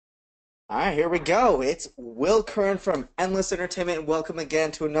All right, here we go. It's Will Kern from Endless Entertainment, and welcome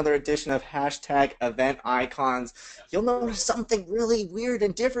again to another edition of hashtag Event Icons. You'll notice something really weird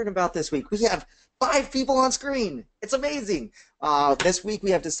and different about this week. We have five people on screen. It's amazing. This week we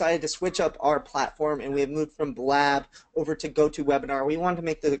have decided to switch up our platform, and we have moved from Blab over to GoToWebinar. We wanted to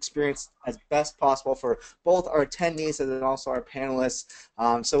make the experience as best possible for both our attendees and then also our panelists.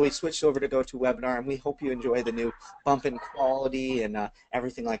 So we switched over to GoToWebinar, and we hope you enjoy the new bump in quality and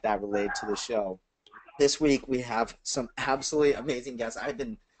everything like that related to the show. This week we have some absolutely amazing guests. I've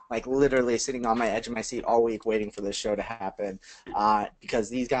been like literally sitting on my edge of my seat all week waiting for this show to happen because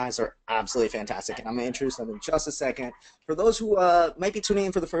these guys are absolutely fantastic, and I'm going to introduce them in just a second. For those who might be tuning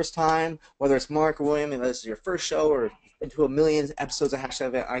in for the first time, whether it's Mark or William, and this is your first show or into a million episodes of Hashtag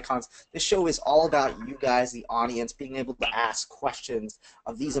Event Icons, this show is all about you guys, the audience, being able to ask questions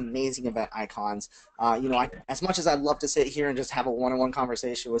of these amazing event icons. As much as I'd love to sit here and just have a one-on-one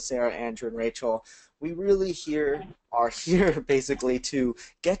conversation with Sara, Andrew, and Rachel, we really are here basically to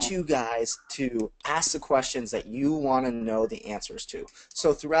get you guys to ask the questions that you want to know the answers to.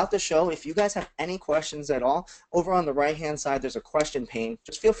 So throughout the show, if you guys have any questions at all, over on the right-hand side there's a question pane.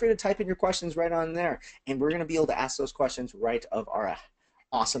 Just feel free to type in your questions right on there, and we're going to be able to ask those questions right of our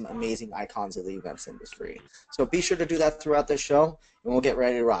awesome, amazing icons of the events industry. So be sure to do that throughout this show, and we'll get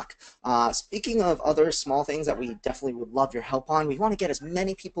ready to rock. Speaking of other small things that we definitely would love your help on, we want to get as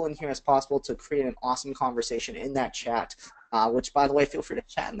many people in here as possible to create an awesome conversation in that chat, which, by the way, feel free to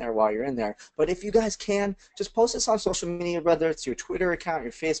chat in there while you're in there. But if you guys can, just post this on social media, whether it's your Twitter account,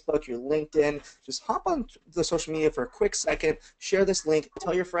 your Facebook, your LinkedIn. Just hop on the social media for a quick second, share this link,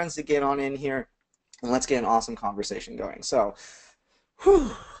 tell your friends to get on in here, and let's get an awesome conversation going. So,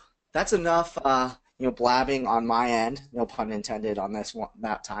 whew, that's enough, blabbing on my end. No pun intended on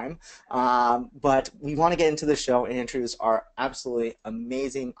that time. But we want to get into the show and introduce our absolutely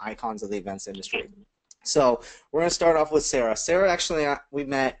amazing icons of the events industry. So we're going to start off with Sara. Sara, actually, we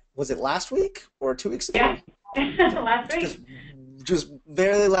met, was it last week or 2 weeks ago? Yeah, last week. Just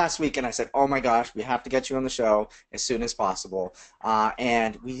barely last week, and I said, oh my gosh, we have to get you on the show as soon as possible.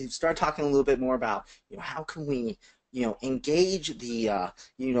 And we started talking a little bit more about, how can we engage the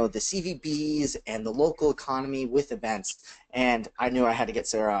the CVBs and the local economy with events, and I knew I had to get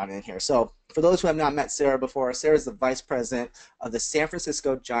Sara on in here. So for those who have not met Sara before, Sara is the Vice President of the San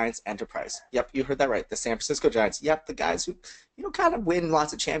Francisco Giants Enterprise. Yep, you heard that right, the San Francisco Giants. Yep, the guys who kind of win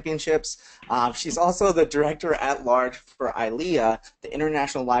lots of championships. She's also the Director at Large for ILEA, the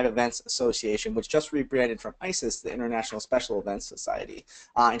International Live Events Association, which just rebranded from ISIS, the International Special Events Society.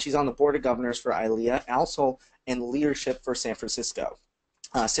 And she's on the Board of Governors for ILEA, and also in leadership for San Francisco.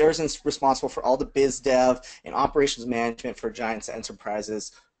 Sara's responsible for all the biz dev and operations management for Giants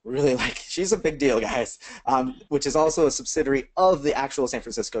Enterprises. Really, she's a big deal, guys, which is also a subsidiary of the actual San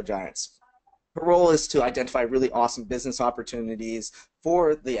Francisco Giants. Her role is to identify really awesome business opportunities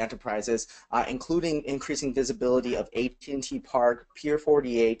for the enterprises, including increasing visibility of AT&T Park, Pier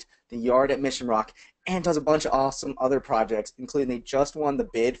 48, the Yard at Mission Rock, and does a bunch of awesome other projects, including they just won the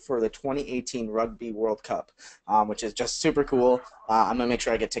bid for the 2018 Rugby World Cup, which is just super cool. I'm going to make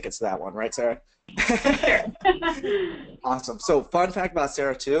sure I get tickets to that one, right, Sara? Sure. Awesome. So fun fact about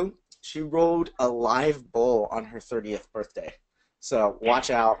Sara, too, she rode a live bull on her 30th birthday. So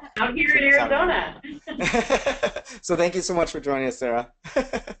watch out. Out here in Arizona. So thank you so much for joining us, Sara.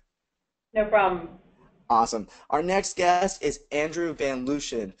 No problem. Awesome. Our next guest is Andrew Van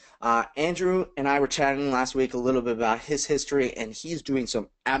Luchene. Andrew and I were chatting last week a little bit about his history, and he's doing some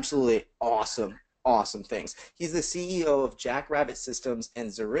absolutely awesome things. He's the CEO of JackRabbit Systems and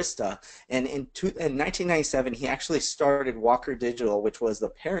Zerista, and in 1997 he actually started Walker Digital, which was the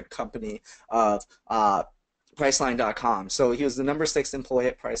parent company of Priceline.com. So he was the number 6 employee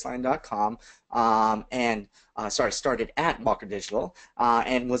at Priceline.com, started at Walker Digital,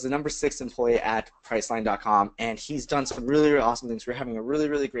 and was the number 6 employee at Priceline.com. And he's done some really, really awesome things. We're having a really,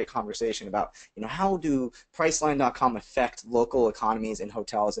 really great conversation about, how do Priceline.com affect local economies and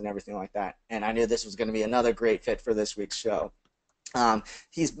hotels and everything like that. And I knew this was going to be another great fit for this week's show.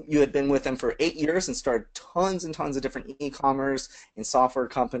 You had been with him for 8 years and started tons and tons of different e-commerce and software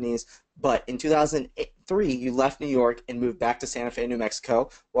companies, but in 2003 you left New York and moved back to Santa Fe, New Mexico.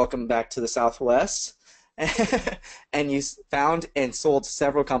 Welcome back to the Southwest. And you found and sold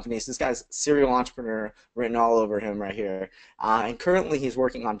several companies. This guy's serial entrepreneur written all over him right here. And currently he's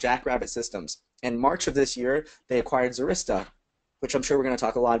working on JackRabbit Systems. In March of this year, they acquired Zerista, which I'm sure we're going to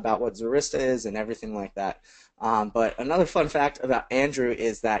talk a lot about what Zerista is and everything like that. But another fun fact about Andrew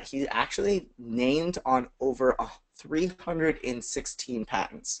is that he's actually named on over 316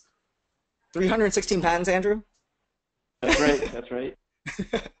 patents. 316 patents, Andrew? That's right. That's right.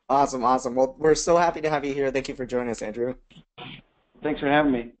 Awesome, awesome. Well, we're so happy to have you here. Thank you for joining us, Andrew. Thanks for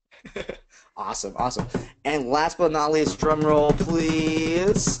having me. Awesome, awesome. And last but not least, drum roll,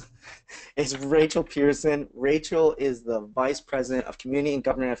 please. It's Rachel Pearson. Rachel is the Vice President of Community and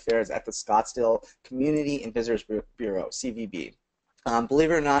Government Affairs at the Scottsdale Community and Visitors Bureau, CVB.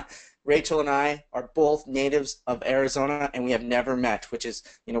 Believe it or not, Rachel and I are both natives of Arizona, and we have never met, which is,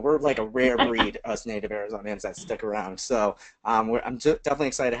 we're like a rare breed, us native Arizonans that stick around. So I'm definitely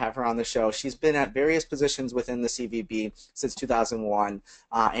excited to have her on the show. She's been at various positions within the CVB since 2001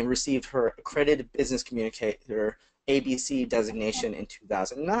 and received her Accredited Business Communicator ABC designation in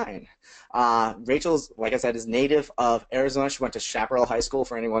 2009. Rachel's, like I said, is native of Arizona. She went to Chaparral High School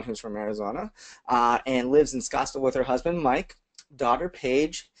for anyone who's from Arizona and lives in Scottsdale with her husband, Mike, daughter,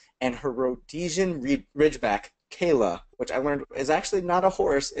 Paige, and her Rhodesian Ridgeback, Kayla, which I learned is actually not a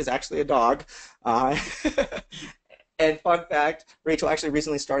horse, is actually a dog. And fun fact, Rachel actually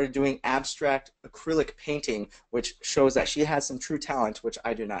recently started doing abstract acrylic painting, which shows that she has some true talent, which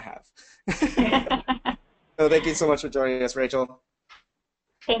I do not have. So thank you so much for joining us, Rachel.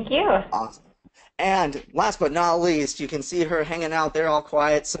 Thank you. Awesome. And last but not least, you can see her hanging out there all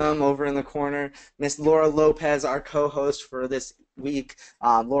quiet some over in the corner. Miss Laura Lopez, our co-host for this week.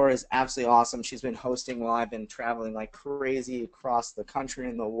 Laura is absolutely awesome. She's been hosting while I've been traveling like crazy across the country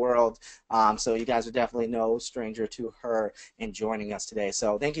and the world. So you guys are definitely no stranger to her in joining us today.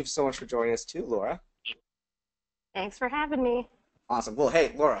 So thank you so much for joining us too, Laura. Thanks for having me. Awesome. Well,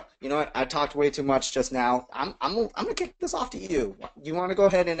 hey, Laura, you know what? I talked way too much just now. I'm gonna kick this off to you. You want to go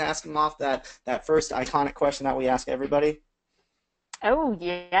ahead and ask him off that first iconic question that we ask everybody? Oh,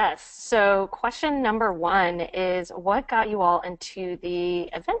 yes. So, question number one is what got you all into the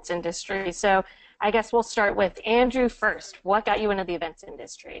events industry? So, I guess we'll start with Andrew first. What got you into the events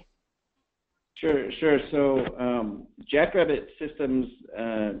industry? Sure. So JackRabbit Systems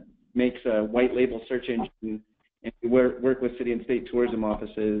makes a white label search engine, and we work with city and state tourism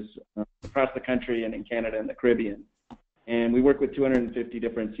offices across the country and in Canada and the Caribbean. And we work with 250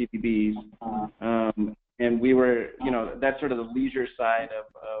 different CPBs. And we were, that's sort of the leisure side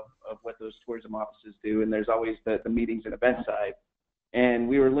of what those tourism offices do. And there's always the meetings and event side. And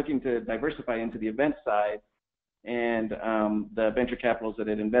we were looking to diversify into the event side. And the venture capitals that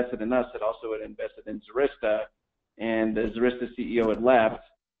had invested in us had also invested in Zerista. And the Zerista CEO had left.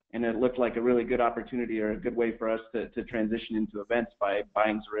 And it looked like a really good opportunity or a good way for us to transition into events by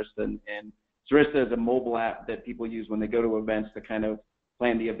buying Zerista. And Zerista is a mobile app that people use when they go to events to kind of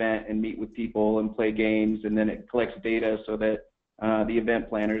plan the event and meet with people and play games, and then it collects data so that the event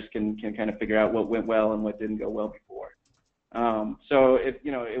planners can kind of figure out what went well and what didn't go well before. So it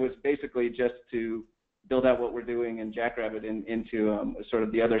was basically just to build out what we're doing in JackRabbit into sort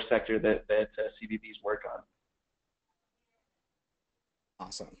of the other sector that CVBs work on.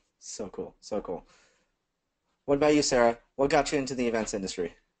 Awesome. So cool. So cool. What about you, Sarah? What got you into the events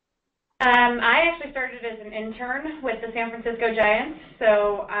industry? I actually started as an intern with the San Francisco Giants.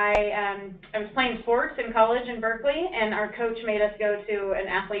 So I was playing sports in college in Berkeley, and our coach made us go to an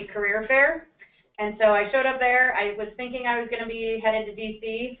athlete career fair. And so I showed up there. I was thinking I was going to be headed to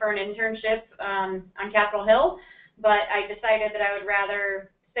D.C. for an internship on Capitol Hill, but I decided that I would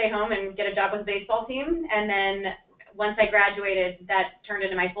rather stay home and get a job with the baseball team. And then once I graduated, that turned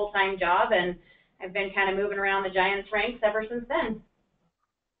into my full-time job, and I've been kind of moving around the Giants ranks ever since then.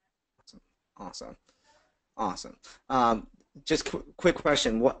 Awesome. Just quick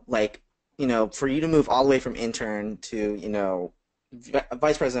question. What, for you to move all the way from intern to,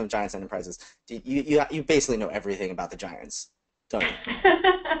 vice president of Giants Enterprises, you basically know everything about the Giants, don't you?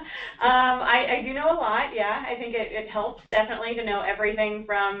 I do know a lot, yeah. I think it helps definitely to know everything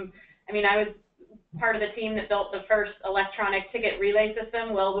from, I was part of the team that built the first electronic ticket relay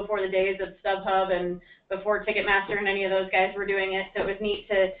system well before the days of StubHub and before Ticketmaster and any of those guys were doing it. So it was neat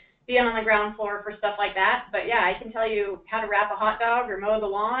to be on the ground floor for stuff like that. But yeah, I can tell you how to wrap a hot dog or mow the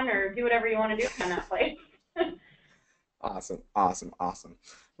lawn or do whatever you want to do in that place. Awesome.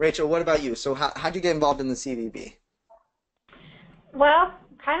 Rachel, what about you? So how'd you get involved in the CVB? Well,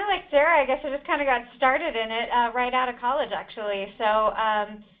 kind of like Sarah, I guess I just kind of got started in it right out of college, actually. So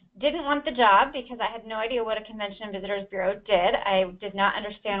didn't want the job because I had no idea what a Convention and Visitors Bureau did. I did not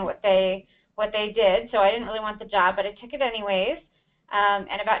understand what they did, so I didn't really want the job, but I took it anyways.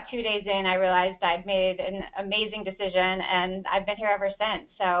 And about 2 days in, I realized I'd made an amazing decision, and I've been here ever since.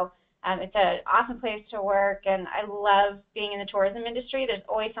 So it's an awesome place to work, and I love being in the tourism industry. There's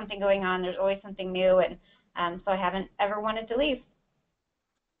always something going on. There's always something new, and so I haven't ever wanted to leave.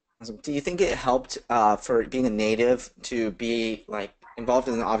 Awesome. Do you think it helped for being a native to be involved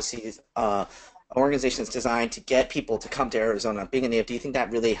in obviously organization that's designed to get people to come to Arizona, being a native, do you think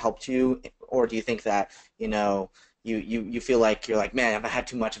that really helped you, or do you think that, you feel like you're like, man, I've had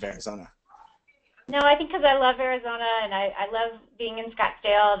too much of Arizona? No, I think because I love Arizona and I love being in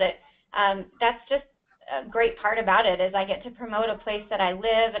Scottsdale, that's just a great part about it is I get to promote a place that I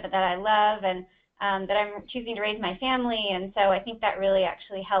live and that I love and that I'm choosing to raise my family. And so I think that really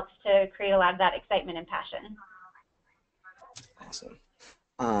actually helps to create a lot of that excitement and passion. Awesome.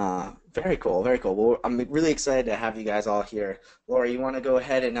 Very cool, very cool. Well, I'm really excited to have you guys all here. Laura, you want to go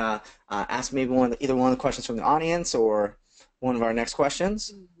ahead and ask maybe either one of the questions from the audience or one of our next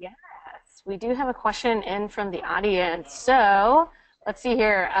questions? Yes, we do have a question in from the audience. So let's see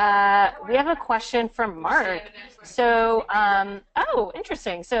here. We have a question from Mark. So, oh,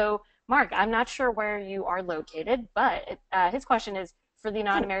 interesting. So, Mark, I'm not sure where you are located, but his question is for the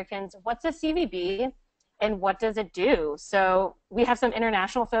non-Americans, what's a CVB? And what does it do? So we have some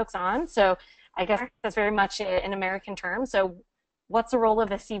international folks on, so I guess that's very much an American term. So what's the role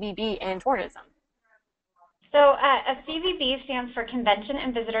of a CVB in tourism? So a CVB stands for Convention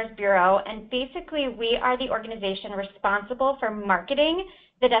and Visitors Bureau, and basically we are the organization responsible for marketing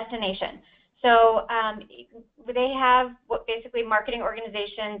the destination. So they have basically marketing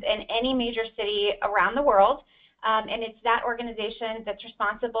organizations in any major city around the world. And it's that organization that's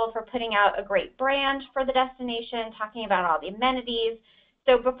responsible for putting out a great brand for the destination, talking about all the amenities.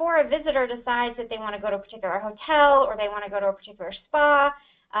 So before a visitor decides that they want to go to a particular hotel or they want to go to a particular spa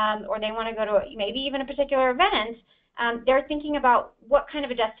or they want to go to maybe even a particular event, they're thinking about what kind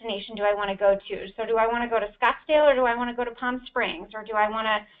of a destination do I want to go to. So do I want to go to Scottsdale or do I want to go to Palm Springs or do I want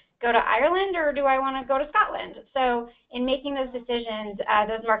to go to Ireland or do I want to go to Scotland? So in making those decisions,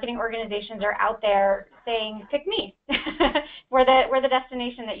 those marketing organizations are out there saying, pick me. we're the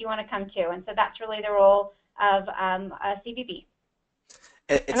destination that you want to come to. And so that's really the role of a CVB.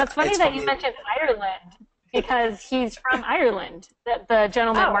 And it's funny that you mentioned Ireland because he's from Ireland, the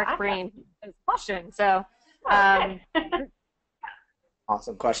gentleman, Mark Breen, is question. So,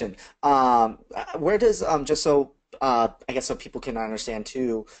 awesome question. Where does, just so, I guess so people can understand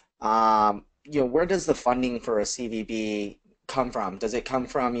too, where does the funding for a CVB come from? Does it come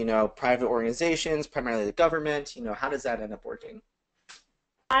from, private organizations, primarily the government? How does that end up working?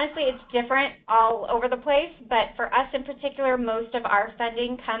 Honestly, it's different all over the place, but for us in particular, most of our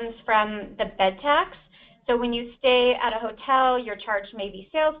funding comes from the bed tax. So when you stay at a hotel, you're charged maybe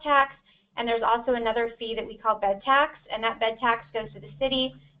sales tax, and there's also another fee that we call bed tax, and that bed tax goes to the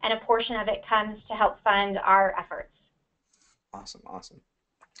city, and a portion of it comes to help fund our efforts. Awesome, awesome.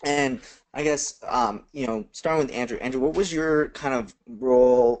 And I guess, starting with Andrew. Andrew, what was your kind of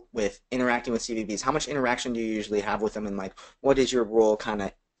role with interacting with CVBs? How much interaction do you usually have with them, and what is your role kind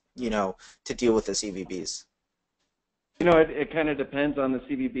of, to deal with the CVBs? It kind of depends on the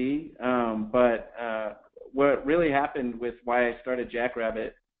CVB, but what really happened with why I started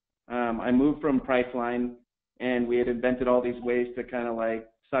JackRabbit, I moved from Priceline, and we had invented all these ways to kind of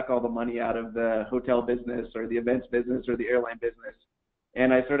suck all the money out of the hotel business or the events business or the airline business.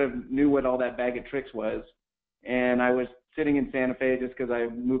 And I sort of knew what all that bag of tricks was. And I was sitting in Santa Fe just because I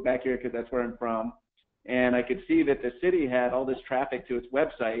moved back here because that's where I'm from. And I could see that the city had all this traffic to its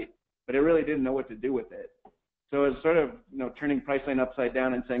website, but it really didn't know what to do with it. So it was sort of, turning Priceline upside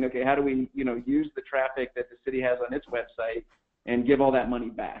down and saying, okay, how do we, use the traffic that the city has on its website and give all that money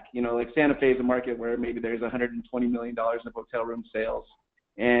back? Santa Fe is a market where maybe there's $120 million in hotel room sales.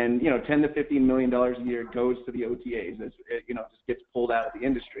 And, $10 to $15 million a year goes to the OTAs. It just gets pulled out of the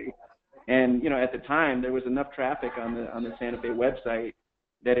industry. And, at the time, there was enough traffic on the Santa Fe website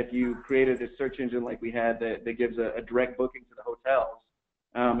that if you created a search engine like we had that gives a direct booking to the hotels,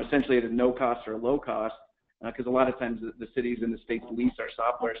 essentially at a no cost or a low cost, because a lot of times the cities and the states lease our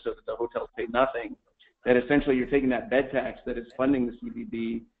software so that the hotels pay nothing, that essentially you're taking that bed tax that is funding the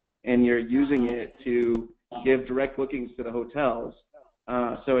CVB and you're using it to give direct bookings to the hotels.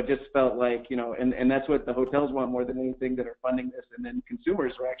 So it just felt like, and that's what the hotels want more than anything that are funding this. And then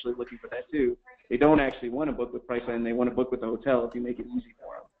consumers are actually looking for that too. They don't actually want to book with Priceline. They want to book with the hotel if you make it easy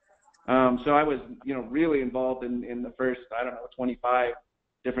for them. So I was, really involved in the first, 25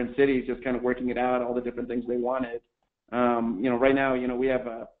 different cities, just kind of working it out, all the different things they wanted. Right now, we have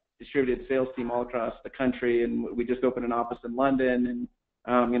a distributed sales team all across the country, and we just opened an office in London, and,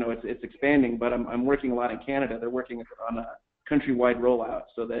 it's expanding, but I'm working a lot in Canada. They're working on a countrywide rollout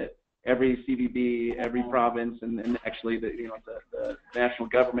so that every CVB, every province, and actually the national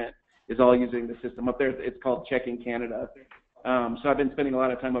government is all using the system up there. It's called Checking Canada. So I've been spending a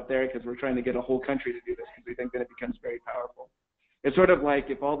lot of time up there because we're trying to get a whole country to do this because we think that it becomes very powerful. It's sort of like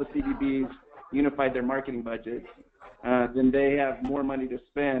if all the CVBs unified their marketing budgets then they have more money to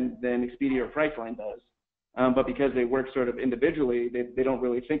spend than Expedia or Priceline does. But because they work sort of individually, they don't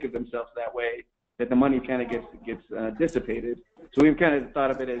really think of themselves that way, that the money kind of gets dissipated. So we've kind of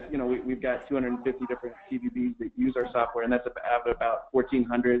thought of it as, we've got 250 different CVBs that use our software, and that's about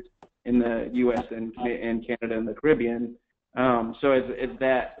 1,400 in the U.S. and Canada and the Caribbean. So as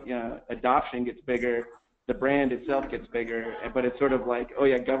that adoption gets bigger, the brand itself gets bigger, but it's sort of like, oh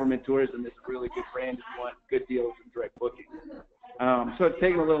yeah, government tourism is a really good brand if you want good deals and direct booking. So it's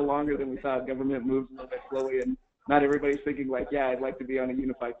taken a little longer than we thought. Government moves a little bit slowly, and not everybody's thinking like, yeah, I'd like to be on a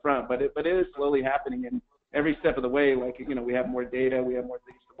unified front, but it is slowly happening, and every step of the way, like, we have more data, we have more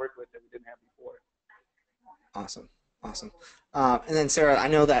things to work with that we didn't have before. Awesome. And then Sara, I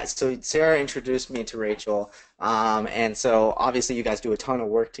know that, so Sara introduced me to Rachel, and so obviously you guys do a ton of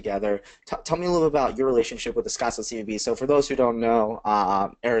work together. Tell me a little bit about your relationship with the Scottsdale CVB. So for those who don't know,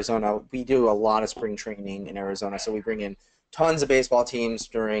 Arizona, we do a lot of spring training in Arizona, so we bring in tons of baseball teams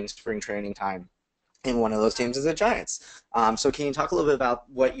during spring training time, and one of those teams is the Giants. So can you talk a little bit about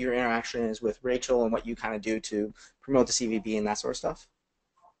what your interaction is with Rachel and what you kind of do to promote the CVB and that sort of stuff?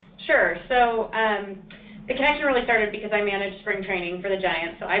 Sure. So the connection really started because I manage spring training for the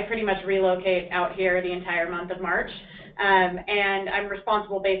Giants, so I pretty much relocate out here the entire month of March, and I'm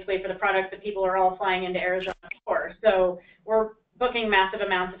responsible basically for the products that people are all flying into Arizona for. So we're booking massive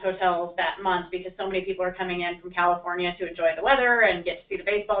amounts of hotels that month because so many people are coming in from California to enjoy the weather and get to see the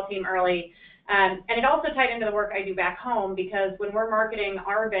baseball team early. And it also tied into the work I do back home because when we're marketing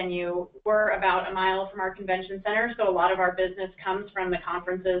our venue, we're about a mile from our convention center, so a lot of our business comes from the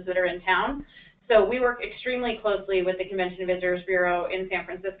conferences that are in town. So we work extremely closely with the Convention Visitors Bureau in San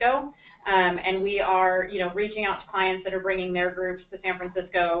Francisco, and we are, reaching out to clients that are bringing their groups to San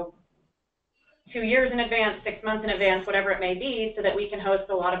Francisco 2 years in advance, 6 months in advance, whatever it may be, so that we can host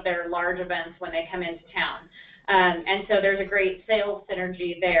a lot of their large events when they come into town. And so there's a great sales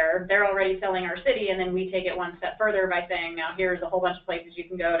synergy there. They're already selling our city, and then we take it one step further by saying, now here's a whole bunch of places you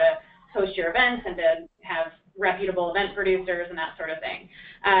can go to host your events and to have reputable event producers and that sort of thing.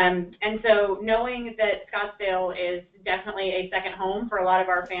 And so knowing that Scottsdale is definitely a second home for a lot of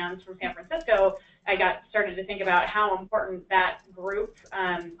our fans from San Francisco, I started to think about how important that group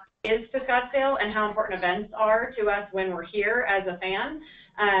is to Scottsdale and how important events are to us when we're here as a fan.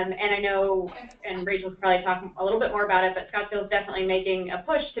 And I know, and Rachel could probably talk a little bit more about it, but Scottsdale is definitely making a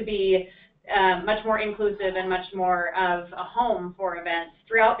push to be much more inclusive and much more of a home for events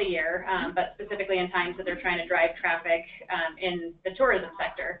throughout the year, but specifically in times that they're trying to drive traffic in the tourism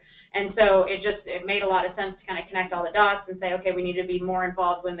sector. And so it made a lot of sense to kind of connect all the dots and say, okay, we need to be more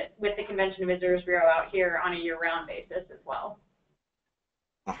involved with the Convention Visitors Bureau out here on a year-round basis as well.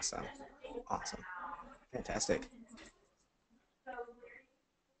 Awesome. Fantastic.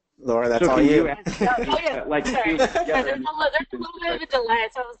 Laura, that's all you. There's a little bit of a delay,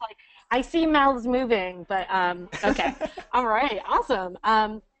 so I was like, I see mouths moving, but okay. All right, awesome.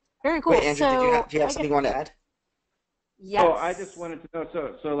 Very cool. Wait, Andrew, do you have something you want to add? Yes. Oh, I just wanted to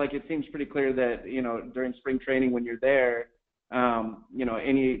know, so like it seems pretty clear that, during spring training when you're there,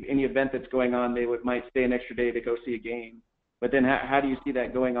 any event that's going on, they might stay an extra day to go see a game. But then how do you see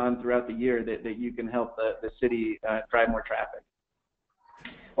that going on throughout the year that you can help the city drive more traffic?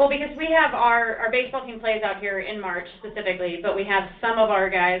 Well, because we have our baseball team plays out here in March specifically, but we have some of our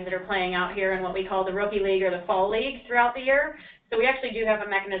guys that are playing out here in what we call the Rookie League or the Fall League throughout the year. So we actually do have a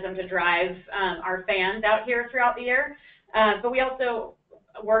mechanism to drive our fans out here throughout the year. But we also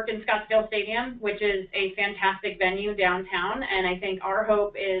work in Scottsdale Stadium, which is a fantastic venue downtown. And I think our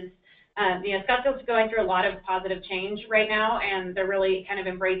hope is, Scottsdale's going through a lot of positive change right now, and they're really kind of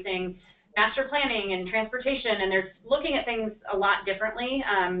embracing master planning and transportation, and they're looking at things a lot differently,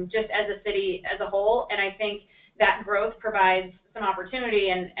 just as a city as a whole. And I think that growth provides some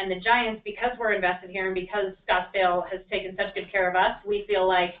opportunity, and the Giants, because we're invested here and because Scottsdale has taken such good care of us, we feel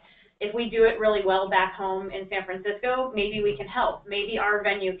like if we do it really well back home in San Francisco, maybe we can help. Maybe our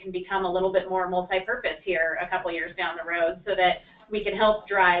venue can become a little bit more multi-purpose here a couple years down the road so that we can help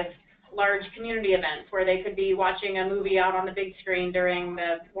drive large community events where they could be watching a movie out on the big screen during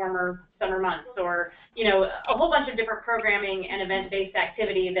the warmer summer months, or a whole bunch of different programming and event-based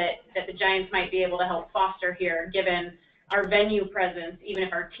activity that the Giants might be able to help foster here, given our venue presence, even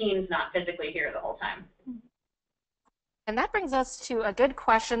if our team's not physically here the whole time. And that brings us to a good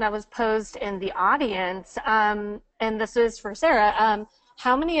question that was posed in the audience, and this is for Sara.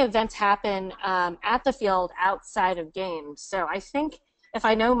 How many events happen at the field outside of games? So I think, if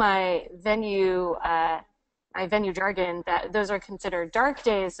I know my venue jargon, that those are considered dark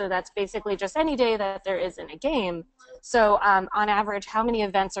days, so that's basically just any day that there isn't a game. So on average, how many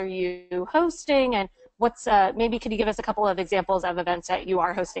events are you hosting, and what's maybe could you give us a couple of examples of events that you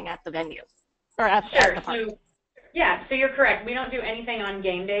are hosting at the venue or at the park? So, yeah, so you're correct. We don't do anything on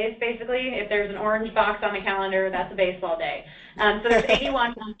game days, basically. If there's an orange box on the calendar, that's a baseball day. So there's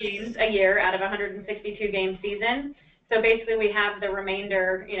 81 games a year out of a 162 game season. So basically we have the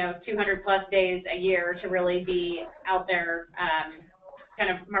remainder, 200 plus days a year to really be out there kind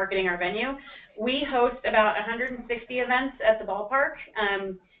of marketing our venue. We host about 160 events at the ballpark,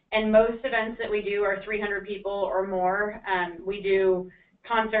 and most events that we do are 300 people or more. We do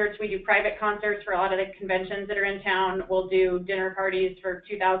concerts, we do private concerts for a lot of the conventions that are in town. We'll do dinner parties for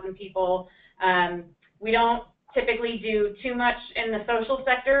 2,000 people. We don't typically do too much in the social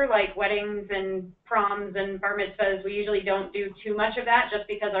sector, like weddings and proms and bar mitzvahs. We usually don't do too much of that just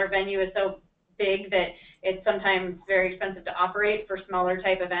because our venue is so big that it's sometimes very expensive to operate for smaller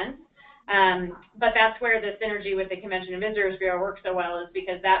type events. But that's where the synergy with the Convention and Visitors Bureau works so well, is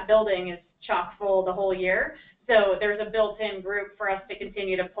because that building is chock full the whole year. So there's a built-in group for us to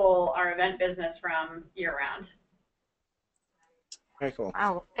continue to pull our event business from year-round. Very cool.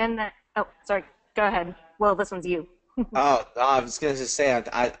 Wow. And oh, sorry. Go ahead. Well, this one's you. I was going to say,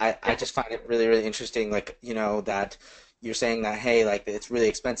 I just find it really, really interesting, like, that you're saying that, hey, like, it's really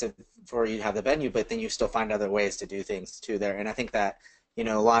expensive for you to have the venue, but then you still find other ways to do things too there. And I think that,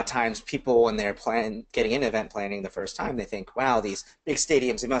 a lot of times people, when they're getting into event planning the first time, they think, wow, these big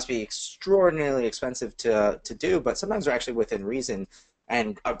stadiums, they must be extraordinarily expensive to do, but sometimes they're actually within reason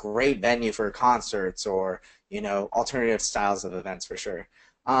and a great venue for concerts or, alternative styles of events for sure.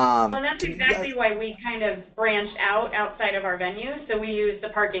 And that's exactly why we kind of branched outside of our venue. So we use the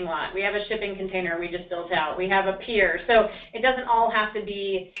parking lot. We have a shipping container we just built out. We have a pier. So it doesn't all have to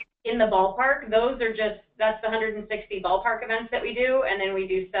be in the ballpark. That's the 160 ballpark events that we do. And then we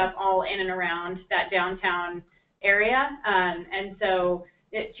do stuff all in and around that downtown area. And so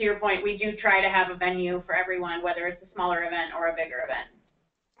to your point, we do try to have a venue for everyone, whether it's a smaller event or a bigger event.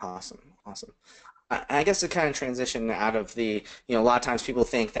 Awesome. I guess to kind of transition out of the, a lot of times people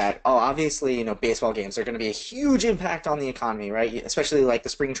think that, oh, obviously, baseball games are going to be a huge impact on the economy, right? Especially like the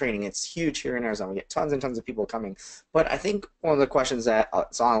spring training. It's huge here in Arizona. We get tons and tons of people coming. But I think one of the questions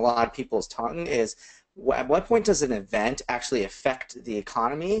that's on a lot of people's tongue is, at what point does an event actually affect the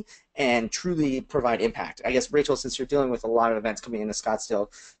economy and truly provide impact? I guess, Rachel, since you're dealing with a lot of events coming into Scottsdale,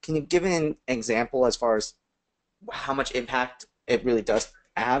 can you give an example as far as how much impact it really does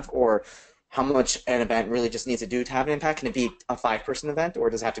have, or how much an event really just needs to do to have an impact? Can it be a 5-person event, or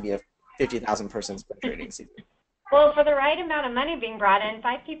does it have to be a 50,000-person spring training season? Well, for the right amount of money being brought in,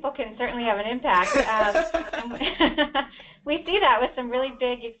 5 people can certainly have an impact. We see that with some really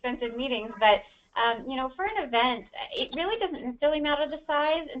big, expensive meetings, but for an event, it really doesn't necessarily matter the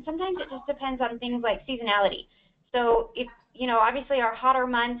size, and sometimes it just depends on things like seasonality. So if, obviously our hotter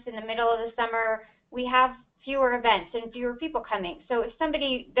months in the middle of the summer, we have fewer events and fewer people coming. So if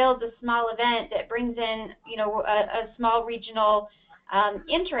somebody builds a small event that brings in, a small regional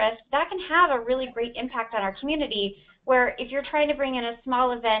interest, that can have a really great impact on our community, where if you're trying to bring in a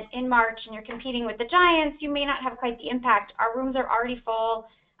small event in March and you're competing with the Giants, you may not have quite the impact. Our rooms are already full.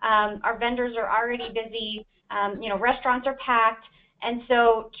 Our vendors are already busy. Restaurants are packed. And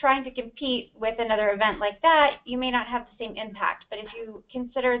so trying to compete with another event like that, you may not have the same impact. But if you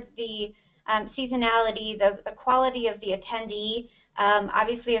consider the seasonality, the quality of the attendee,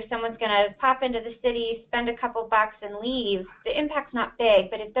 obviously if someone's going to pop into the city, spend a couple bucks and leave, the impact's not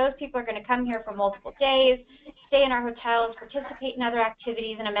big. But if those people are going to come here for multiple days, stay in our hotels, participate in other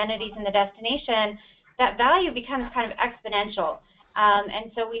activities and amenities in the destination, that value becomes kind of exponential.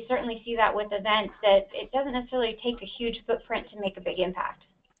 And so we certainly see that with events, that it doesn't necessarily take a huge footprint to make a big impact.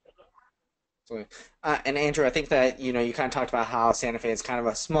 And Andrew, I think that you kind of talked about how Santa Fe is kind of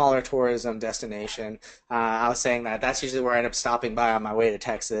a smaller tourism destination. I was saying that that's usually where I end up stopping by on my way to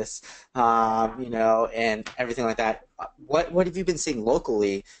Texas, and everything like that. What have you been seeing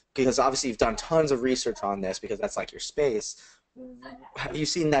locally? Because obviously you've done tons of research on this, because that's like your space. Have you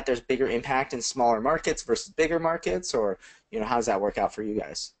seen that there's bigger impact in smaller markets versus bigger markets, or how does that work out for you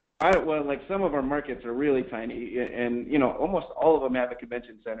guys? Well, like some of our markets are really tiny, and almost all of them have a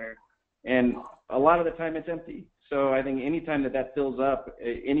convention center. And a lot of the time it's empty. So I think any time that fills up,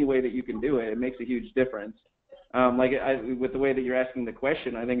 any way that you can do it, it makes a huge difference. With the way that you're asking the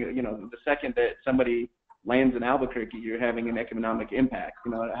question, I think, the second that somebody lands in Albuquerque, you're having an economic impact,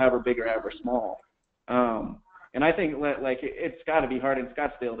 however big or however small. And I think it's got to be hard in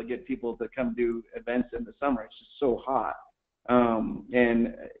Scottsdale to get people to come do events in the summer. It's just so hot.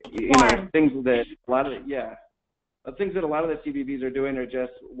 Things that a lot of the things that a lot of the CVBs are doing are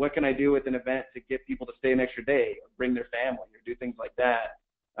just, what can I do with an event to get people to stay an extra day, or bring their family, or do things like that.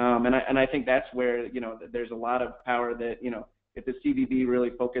 And I think that's where, there's a lot of power that, if the CVB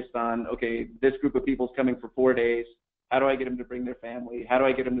really focused on, okay, this group of people is coming for 4 days, how do I get them to bring their family? How do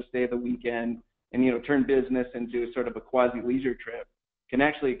I get them to stay the weekend? And, turn business into sort of a quasi-leisure trip, can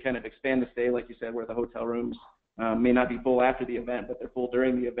actually kind of expand the stay, like you said, where the hotel rooms may not be full after the event, but they're full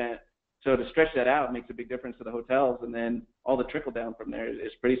during the event. So to stretch that out makes a big difference to the hotels, and then all the trickle down from there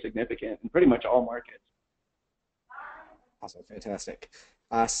is pretty significant in pretty much all markets. Awesome, fantastic.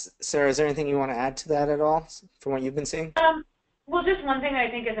 Sarah, is there anything you want to add to that at all from what you've been seeing? Well, just one thing that I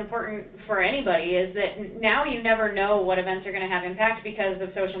think is important for anybody is that now you never know what events are going to have impact because of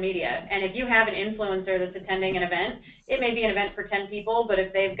social media. And if you have an influencer that's attending an event, it may be an event for 10 people, but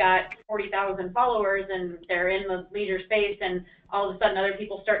if they've got 40,000 followers and they're in the leisure space and all of a sudden other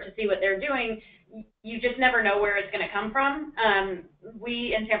people start to see what they're doing, you just never know where it's going to come from.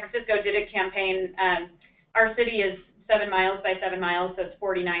 We in San Francisco did a campaign. Our city is 7 miles by 7 miles, so it's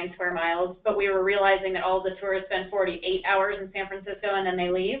 49 square miles, but we were realizing that all the tourists spend 48 hours in San Francisco and then they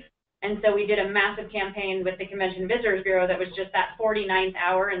leave. And so we did a massive campaign with the Convention Visitors Bureau that was just that 49th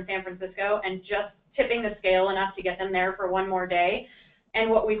hour in San Francisco and just tipping the scale enough to get them there for one more day. And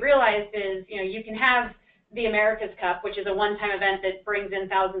what we realized is, you can have the America's Cup, which is a one-time event that brings in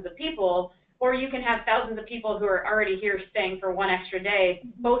thousands of people, or you can have thousands of people who are already here staying for one extra day.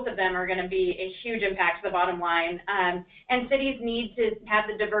 Both of them are going to be a huge impact to the bottom line. And cities need to have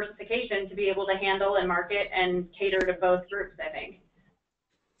the diversification to be able to handle and market and cater to both groups, I think.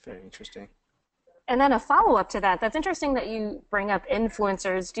 Very interesting. And then a follow-up to that, that's interesting that you bring up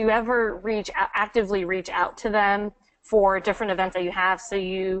influencers. Do you ever actively reach out to them for different events that you have so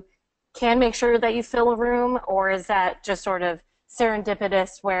you can make sure that you fill a room, or is that just sort of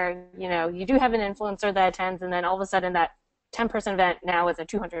serendipitous where, you do have an influencer that attends and then all of a sudden that 10-person event now is a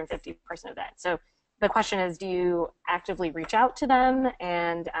 250-person event? So the question is, do you actively reach out to them,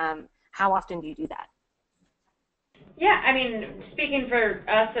 and how often do you do that? Yeah, I mean, speaking for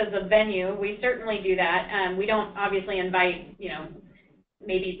us as a venue, we certainly do that. We don't obviously invite,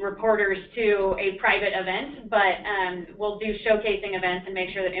 maybe reporters to a private event, but we'll do showcasing events and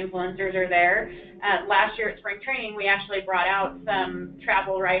make sure that influencers are there. Last year at spring training, we actually brought out some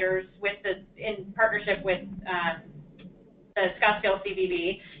travel writers in partnership with the Scottsdale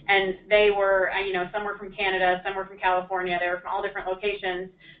CVB, and they were, some were from Canada, some were from California, they were from all different locations,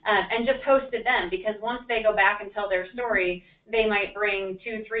 and just hosted them, because once they go back and tell their story, they might bring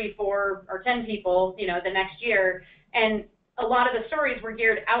 2, 3, 4, or 10 people, the next year, and a lot of the stories were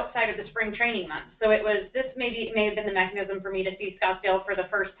geared outside of the spring training months. So this may have been the mechanism for me to see Scottsdale for the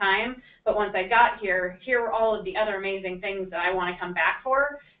first time, but once I got here were all of the other amazing things that I want to come back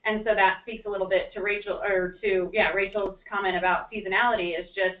for. And so that speaks a little bit to Rachel's comment about seasonality. Is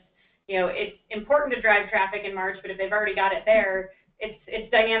just, it's important to drive traffic in March, but if they've already got it there,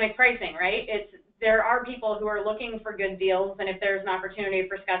 it's dynamic pricing, right? There are people who are looking for good deals, and if there's an opportunity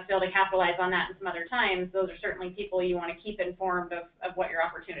for Scottsdale to capitalize on that in some other times, those are certainly people you want to keep informed of what your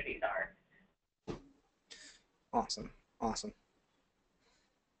opportunities are. Awesome.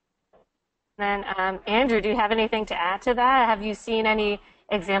 Then, Andrew, do you have anything to add to that? Have you seen any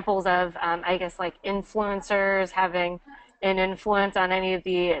examples of, like influencers having an influence on any of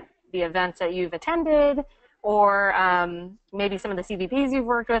the events that you've attended? Or maybe some of the CVPs you've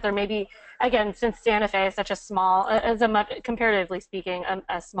worked with, or maybe, again, since Santa Fe is such a small, comparatively speaking,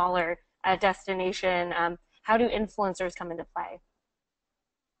 a smaller destination, how do influencers come into play?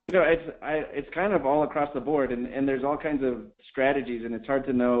 It's kind of all across the board, and there's all kinds of strategies, and it's hard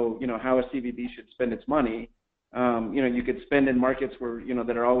to know, how a CVB should spend its money. You could spend in markets where,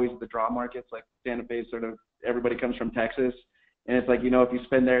 that are always the draw markets, like Santa Fe, sort of everybody comes from Texas. And it's like, if you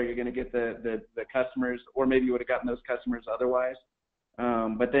spend there, you're going to get the customers, or maybe you would have gotten those customers otherwise.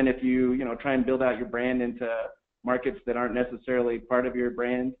 But then if you, try and build out your brand into markets that aren't necessarily part of your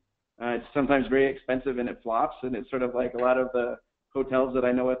brand, it's sometimes very expensive and it flops. And it's sort of like a lot of the hotels that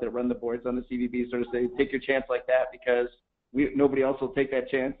I know that run the boards on the CVB sort of say, take your chance like that, because nobody else will take that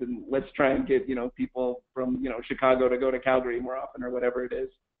chance. And let's try and get, people from, Chicago to go to Calgary more often, or whatever it is.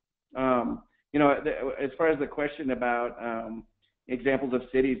 As far as the question about examples of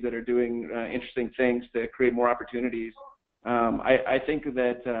cities that are doing interesting things to create more opportunities, I think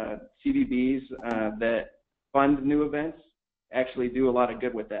that CVBs that fund new events actually do a lot of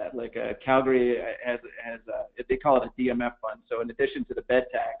good with that. Like Calgary has they call it a DMF fund. So in addition to the bed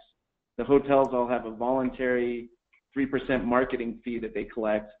tax, the hotels all have a voluntary 3% marketing fee that they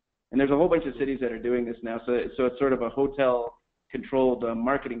collect. And there's a whole bunch of cities that are doing this now. So it's sort of a hotel-controlled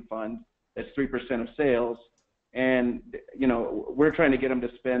marketing fund that's 3% of sales. And, we're trying to get them to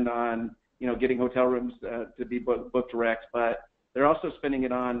spend on, getting hotel rooms to be booked direct. But they're also spending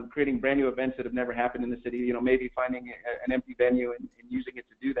it on creating brand new events that have never happened in the city. You know, maybe finding an empty venue and using it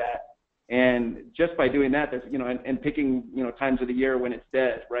to do that. And just by doing that, there's, you know, and picking, you know, times of the year when it's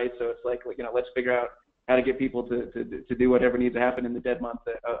dead, right? So it's like, you know, let's figure out how to get people to do whatever needs to happen in the dead month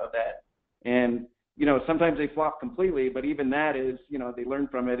of that. And, you know, sometimes they flop completely, but even that is, you know, they learn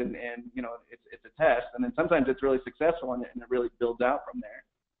from it and you know, it's a test. And then sometimes it's really successful and it really builds out from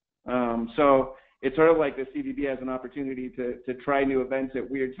there. So it's sort of like the CVB has an opportunity to try new events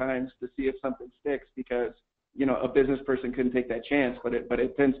at weird times to see if something sticks, because, you know, a business person couldn't take that chance, but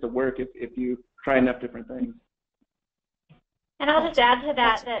it tends to work if you try enough different things. And I'll just add to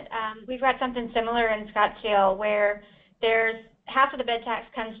that we've got something similar in Scottsdale where there's half of the bed tax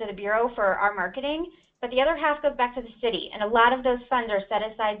comes to the Bureau for our marketing, but the other half goes back to the city. And a lot of those funds are set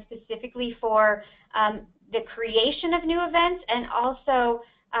aside specifically for the creation of new events and also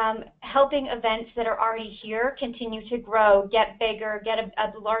helping events that are already here continue to grow, get bigger, get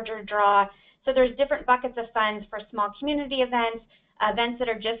a larger draw. So there's different buckets of funds for small community events, events that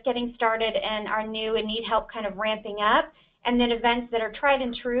are just getting started and are new and need help kind of ramping up, and then events that are tried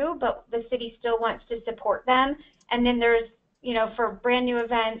and true, but the city still wants to support them. And then there's, you know, for brand new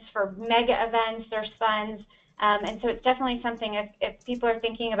events, for mega events, there's funds. And so it's definitely something, if people are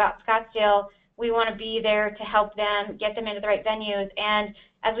thinking about Scottsdale, we want to be there to help them, get them into the right venues. And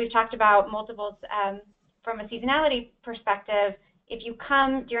as we've talked about multiples from a seasonality perspective, if you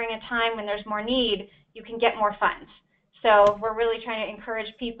come during a time when there's more need, you can get more funds. So we're really trying to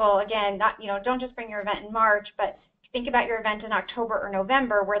encourage people, again, not, you know, don't just bring your event in March, but think about your event in October or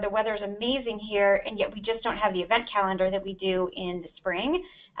November where the weather's amazing here, and yet we just don't have the event calendar that we do in the spring.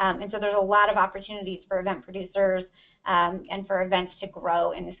 And so there's a lot of opportunities for event producers and for events to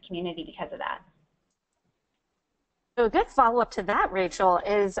grow in this community because of that. So a good follow-up to that, Rachel,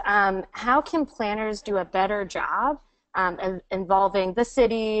 is how can planners do a better job involving the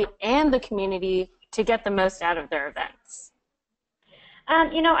city and the community to get the most out of their events?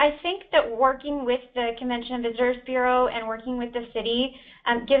 You know, I think that working with the Convention and Visitors Bureau and working with the city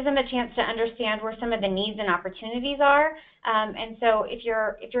gives them a chance to understand where some of the needs and opportunities are. And so if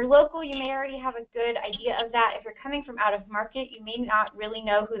you're local, you may already have a good idea of that. If you're coming from out of market, you may not really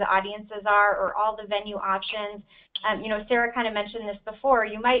know who the audiences are or all the venue options. You know, Sara kind of mentioned this before.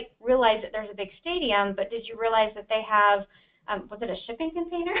 You might realize that there's a big stadium, but did you realize that they have was it a shipping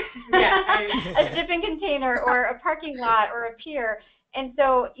container? Yeah. A shipping container or a parking lot or a pier. And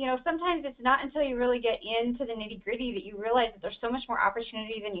so, you know, sometimes it's not until you really get into the nitty-gritty that you realize that there's so much more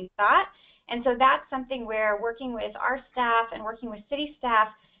opportunity than you thought. And so that's something where working with our staff and working with city staff,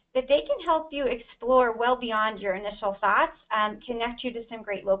 that they can help you explore well beyond your initial thoughts, connect you to some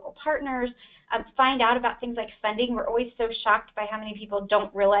great local partners, find out about things like funding. We're always so shocked by how many people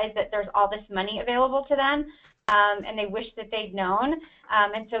don't realize that there's all this money available to them. And they wish that they'd known.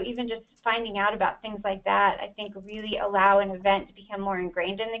 And so even just finding out about things like that, I think really allow an event to become more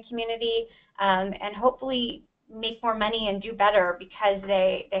ingrained in the community and hopefully make more money and do better because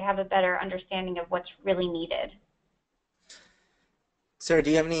they have a better understanding of what's really needed. Sara,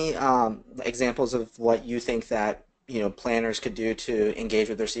 do you have any examples of what you think that, you know, planners could do to engage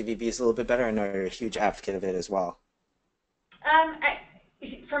with their CVBs a little bit better? I know you're a huge advocate of it as well.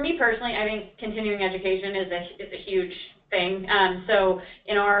 For me personally, I think continuing education is a huge thing. So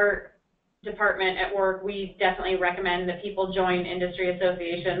in our department at work, we definitely recommend that people join industry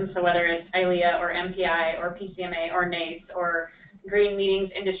associations. So whether it's ILEA or MPI or PCMA or NACE or Green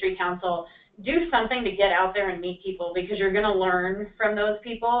Meetings Industry Council, do something to get out there and meet people because you're going to learn from those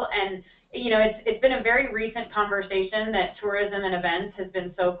people. And you know, it's been a very recent conversation that tourism and events has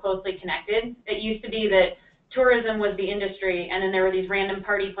been so closely connected. It used to be that tourism was the industry, and then there were these random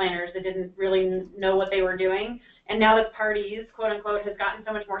party planners that didn't really know what they were doing. And now that parties, quote unquote, has gotten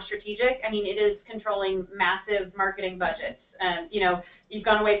so much more strategic, I mean, it is controlling massive marketing budgets. You know, you've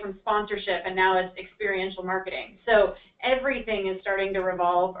gone away from sponsorship, and now it's experiential marketing. So everything is starting to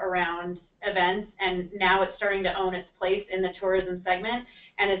revolve around events, and now it's starting to own its place in the tourism segment.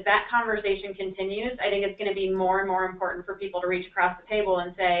 And as that conversation continues, I think it's going to be more and more important for people to reach across the table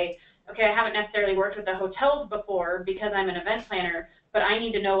and say, okay, I haven't necessarily worked with the hotels before because I'm an event planner, but I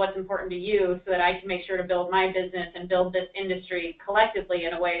need to know what's important to you so that I can make sure to build my business and build this industry collectively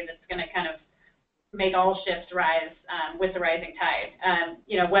in a way that's going to kind of make all ships rise with the rising tide.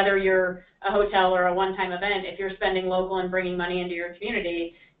 You know, whether you're a hotel or a one-time event, if you're spending local and bringing money into your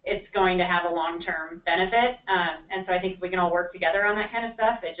community, it's going to have a long-term benefit. And so I think if we can all work together on that kind of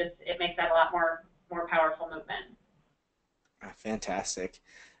stuff, it makes that a lot more powerful movement. Fantastic.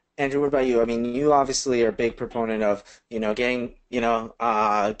 Andrew, what about you? I mean, you obviously are a big proponent of, getting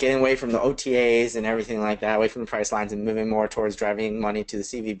away from the OTAs and everything like that, away from the price lines and moving more towards driving money to the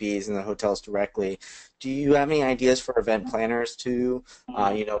CVBs and the hotels directly. Do you have any ideas for event planners to,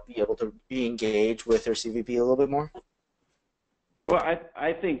 be able to be engaged with their CVB a little bit more? Well,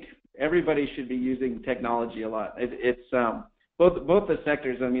 I think everybody should be using technology a lot. It's both the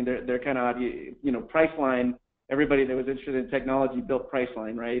sectors. I mean, they're kind of odd. Priceline. Everybody that was interested in technology built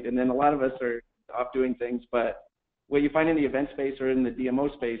Priceline, right? And then a lot of us are off doing things, but what you find in the event space or in the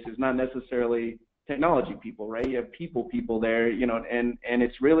DMO space is not necessarily technology people, right? You have people there, and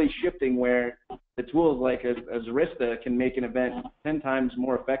it's really shifting where the tools like a Zerista can make an event 10 times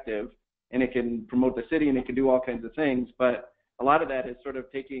more effective, and it can promote the city and it can do all kinds of things, but a lot of that is sort of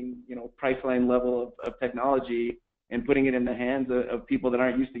taking, Priceline level of technology and putting it in the hands of people that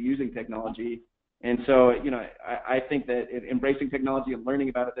aren't used to using technology. And so, I think that embracing technology and learning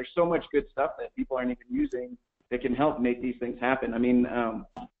about it, there's so much good stuff that people aren't even using that can help make these things happen. I mean,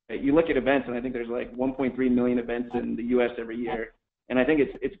 you look at events, and I think there's like 1.3 million events in the U.S. every year, and I think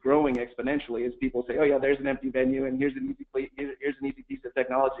it's growing exponentially as people say, oh yeah, there's an empty venue, and here's an easy piece of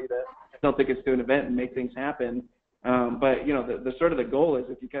technology to sell tickets to an event and make things happen. But the sort of the goal is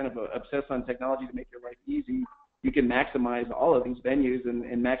if you kind of obsess on technology to make your life easy, you can maximize all of these venues and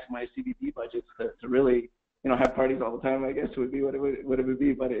maximize CVP budgets to really, have parties all the time, I guess would be what it would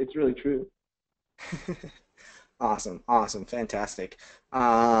be, but it's really true. Awesome, fantastic.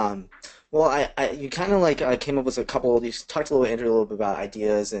 Well, you kind of came up with a couple of these, talked a little, Andrew, a little bit about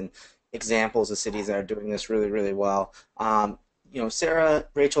ideas and examples of cities that are doing this really, really well. Sarah,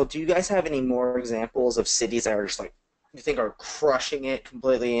 Rachel, do you guys have any more examples of cities that are just you think are crushing it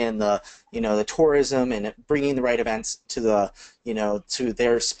completely in the the tourism and bringing the right events to the to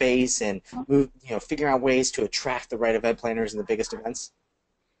their space and figuring out ways to attract the right event planners in the biggest events?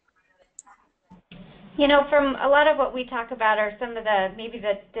 From a lot of what we talk about are some of maybe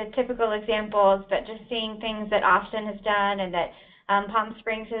the typical examples, but just seeing things that Austin has done and that Palm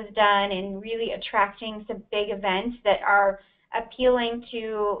Springs has done, and really attracting some big events that are appealing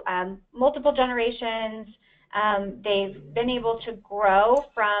to multiple generations. They've been able to grow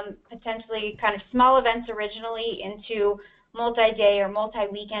from potentially kind of small events originally into multi-day or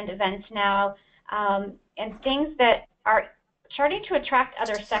multi-weekend events now, and things that are starting to attract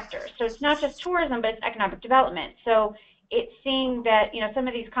other sectors. So it's not just tourism, but it's economic development. So it's seeing that, some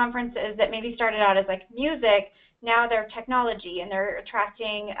of these conferences that maybe started out as like music, now they're technology, and they're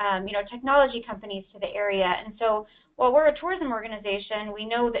attracting, technology companies to the area. And so while we're a tourism organization, we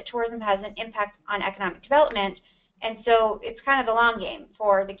know that tourism has an impact on economic development, and so it's kind of the long game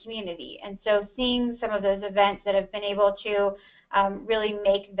for the community. And so seeing some of those events that have been able to really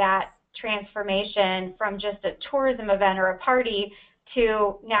make that transformation from just a tourism event or a party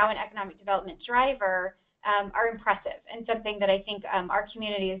to now an economic development driver are impressive, and something that I think our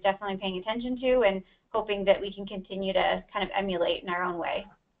community is definitely paying attention to and hoping that we can continue to kind of emulate in our own way.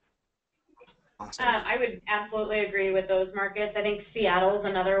 Awesome. I would absolutely agree with those markets. I think Seattle's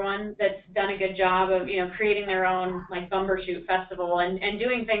another one that's done a good job of, creating their own Bumbershoot Festival and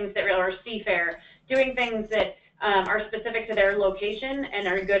doing things that really are Seafair, doing things that are specific to their location and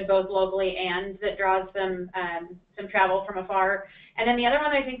are good both locally and that draws some travel from afar. And then the other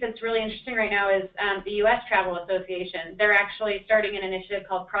one I think that's really interesting right now is the U.S. Travel Association. They're actually starting an initiative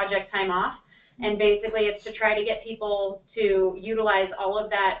called Project Time Off, and basically it's to try to get people to utilize all of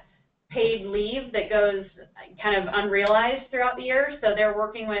that paid leave that goes kind of unrealized throughout the year. So they're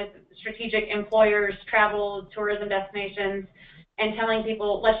working with strategic employers, travel, tourism destinations, and telling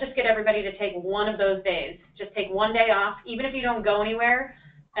people, let's just get everybody to take one of those days. Just take one day off, even if you don't go anywhere.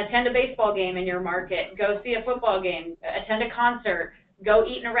 Attend a baseball game in your market, go see a football game, attend a concert, go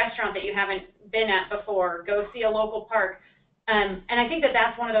eat in a restaurant that you haven't been at before, go see a local park. And I think that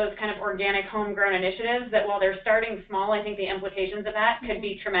that's one of those kind of organic homegrown initiatives that while they're starting small, I think the implications of that could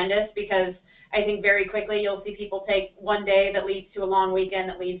be tremendous, because I think very quickly you'll see people take one day that leads to a long weekend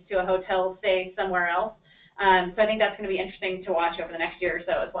that leads to a hotel stay somewhere else. So I think that's going to be interesting to watch over the next year or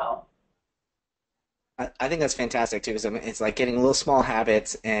so as well. I think that's fantastic too, because it's like getting little small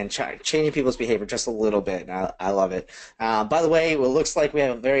habits and changing people's behavior just a little bit. And I love it. By the way, it looks like we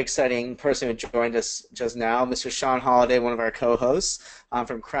have a very exciting person who joined us just now, Mr. Sean Holliday, one of our co-hosts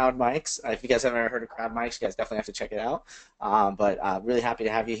from Crowd Mics. If you guys haven't ever heard of Crowd Mics, you guys definitely have to check it out. But really happy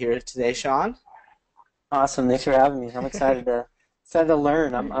to have you here today, Sean. Awesome, thanks for having me. I'm excited to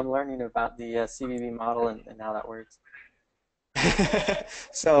learn. I'm learning about the CVB model and how that works.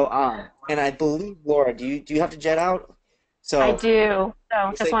 So, and I believe, Laura, do you have to jet out? So I do.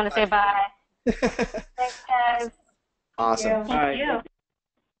 So just want to say bye. Thanks, guys. Awesome. Thank you.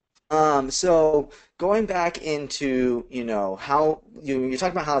 So going back into, how you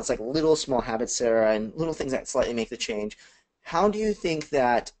talked about how it's like little small habits, Sarah, and little things that slightly make the change. How do you think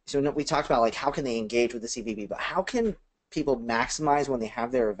that, so no, we talked about like how can they engage with the CVB, but how can people maximize when they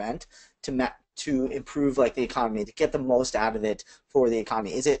have their event to improve like the economy, to get the most out of it for the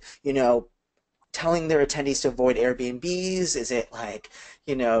economy? Is it, telling their attendees to avoid Airbnbs? Is it like,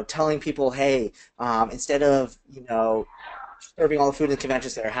 telling people, hey, instead of, serving all the food in the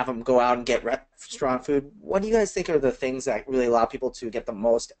convention center, have them go out and get restaurant food? What do you guys think are the things that really allow people to get the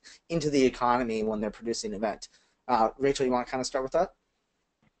most into the economy when they're producing an event? Rachel, you want to kind of start with that?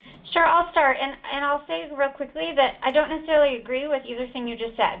 Sure, I'll start, and I'll say real quickly that I don't necessarily agree with either thing you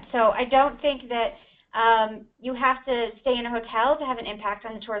just said. So I don't think that you have to stay in a hotel to have an impact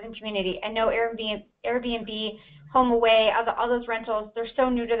on the tourism community. I know Airbnb, Home Away, all those rentals, they're so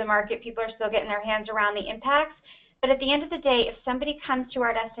new to the market, people are still getting their hands around the impacts. But at the end of the day, if somebody comes to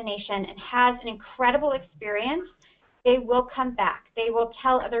our destination and has an incredible experience, they will come back. They will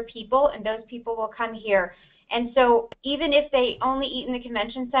tell other people, and those people will come here. And so even if they only eat in the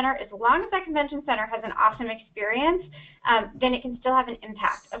convention center, as long as that convention center has an awesome experience, then it can still have an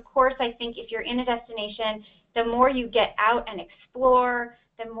impact. Of course, I think if you're in a destination, the more you get out and explore,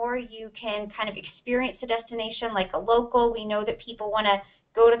 the more you can kind of experience the destination like a local. We know that people want to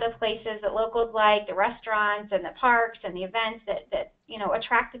go to the places that locals like, the restaurants and the parks and the events that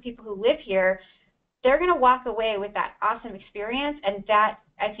attract the people who live here. They're going to walk away with that awesome experience, and that,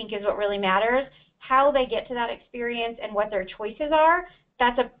 I think, is what really matters. How they get to that experience and what their choices are,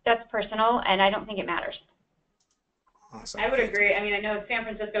 that's personal, and I don't think it matters. Awesome. I would agree. I mean, I know San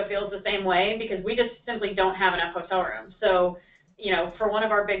Francisco feels the same way because we just simply don't have enough hotel rooms. So, for one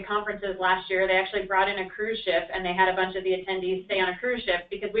of our big conferences last year, they actually brought in a cruise ship, and they had a bunch of the attendees stay on a cruise ship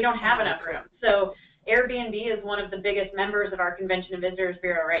because we don't have enough room. So Airbnb is one of the biggest members of our Convention and Visitors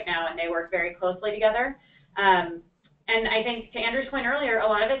Bureau right now, and they work very closely together. And I think to Andrew's point earlier, a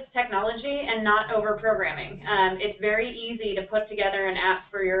lot of it's technology and not over-programming. It's very easy to put together an app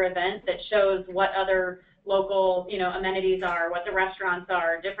for your event that shows what other local, amenities are, what the restaurants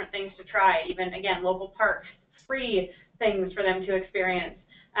are, different things to try, even, again, local parks, free things for them to experience.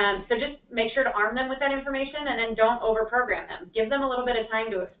 So just make sure to arm them with that information and then don't over-program them. Give them a little bit of time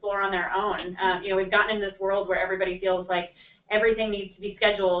to explore on their own. We've gotten in this world where everybody feels like everything needs to be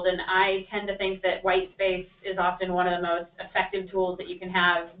scheduled, and I tend to think that white space is often one of the most effective tools that you can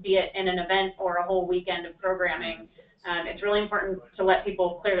have, be it in an event or a whole weekend of programming. It's really important to let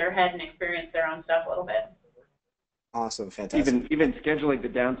people clear their head and experience their own stuff a little bit. Awesome, fantastic. Even scheduling the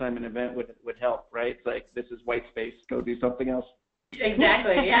downtime in an event would help, right? It's like, this is white space, go do something else.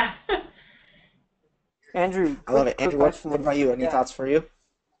 Exactly, yeah. Andrew, I love it. Andrew, what about you? Any thoughts for you?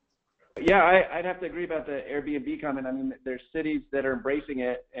 Yeah, I'd have to agree about the Airbnb comment. I mean, there's cities that are embracing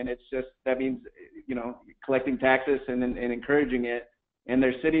it, and it's just, that means, collecting taxes and encouraging it. And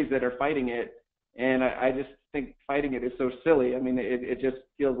there's cities that are fighting it, and I just think fighting it is so silly. I mean, it just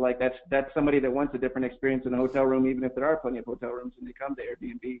feels like that's somebody that wants a different experience in a hotel room, even if there are plenty of hotel rooms and they come to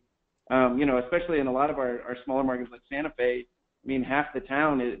Airbnb. Especially in a lot of our smaller markets like Santa Fe, I mean, half the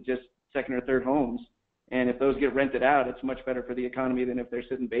town is just second or third homes. And if those get rented out, it's much better for the economy than if they're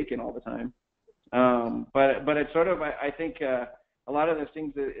sitting vacant all the time. But it's sort of, I think a lot of the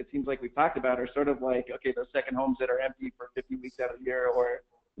things that it seems like we've talked about are sort of like, okay, those second homes that are empty for 50 weeks out of the year, or,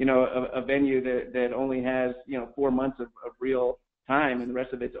 a venue that only has, 4 months of real time and the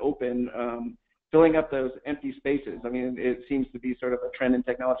rest of it's open, filling up those empty spaces. I mean, it seems to be sort of a trend in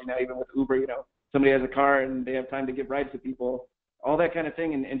technology now, even with Uber, somebody has a car and they have time to give rides to people. All that kind of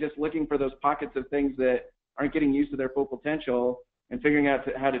thing, and just looking for those pockets of things that aren't getting used to their full potential and figuring out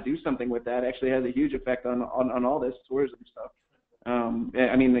how to do something with that actually has a huge effect on all this tourism stuff.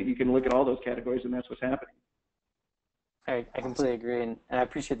 I mean, you can look at all those categories, and that's what's happening. I completely agree, and I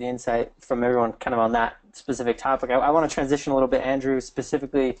appreciate the insight from everyone kind of on that specific topic. I want to transition a little bit, Andrew,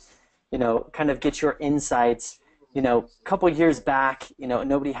 specifically, kind of get your insights. A couple years back,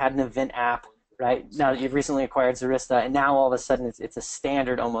 nobody had an event app. Right now, you've recently acquired Zerista, and now all of a sudden it's a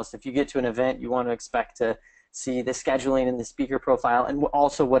standard almost. If you get to an event, you want to expect to see the scheduling and the speaker profile, and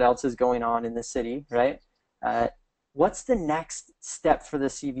also what else is going on in the city, right? What's the next step for the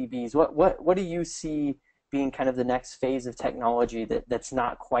CVBs? What do you see being kind of the next phase of technology that's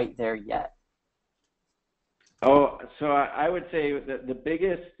not quite there yet? Oh, so I would say that the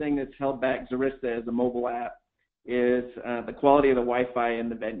biggest thing that's held back Zerista as a mobile app is the quality of the Wi-Fi in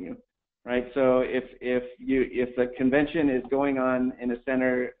the venue. Right, so if the convention is going on in a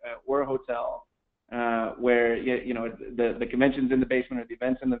center or a hotel where the convention's in the basement or the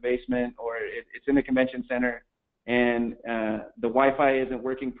event's in the basement or it's in the convention center, and the Wi-Fi isn't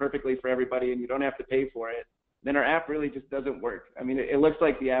working perfectly for everybody and you don't have to pay for it, then our app really just doesn't work. I mean, it looks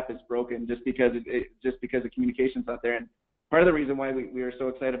like the app is broken just because the communication's not there. And part of the reason why we are so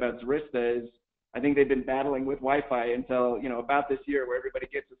excited about Zerista is I think they've been battling with Wi-Fi until, you know, about this year, where everybody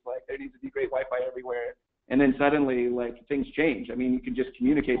gets this, like, there needs to be great Wi-Fi everywhere. And then suddenly, like, things change. I mean, you can just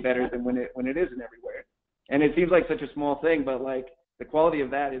communicate better than when it isn't everywhere. And it seems like such a small thing, but, like, the quality of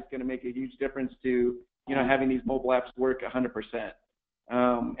that is going to make a huge difference to, you know, having these mobile apps work 100%.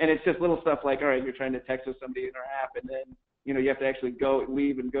 And it's just little stuff like, all right, you're trying to text with somebody in our app, and then, you know, you have to actually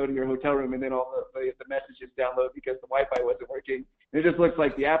leave and go to your hotel room, and then all the messages download because the Wi-Fi wasn't working. And it just looks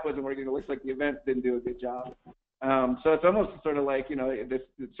like the app wasn't working. It looks like the event didn't do a good job. So it's almost sort of like, you know, this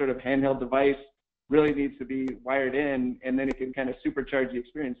sort of handheld device really needs to be wired in, and then it can kind of supercharge the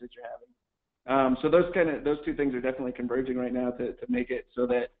experience that you're having. So those two things are definitely converging right now to make it so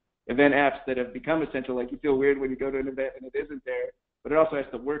that event apps that have become essential, like you feel weird when you go to an event and it isn't there, but it also has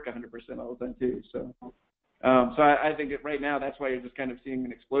to work 100% all the time too. So I think right now that's why you're just kind of seeing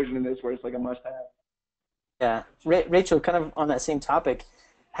an explosion in this, where it's like a must-have. Yeah, Rachel, kind of on that same topic,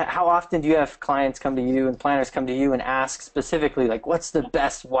 how often do you have clients come to you and planners come to you and ask specifically, like, what's the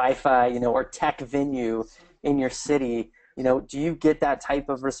best Wi-Fi, you know, or tech venue in your city? You know, do you get that type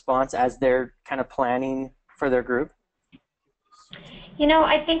of response as they're kind of planning for their group? You know,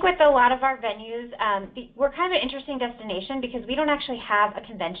 I think with a lot of our venues, we're kind of an interesting destination because we don't actually have a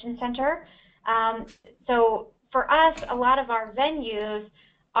convention center. So for us, a lot of our venues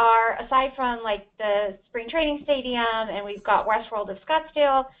are, aside from like the spring training stadium, and we've got Westworld of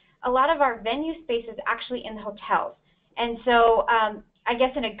Scottsdale, a lot of our venue space is actually in the hotels. And so I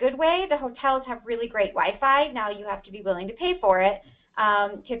guess in a good way, the hotels have really great Wi-Fi. Now you have to be willing to pay for it,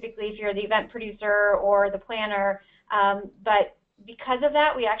 typically if you're the event producer or the planner. But because of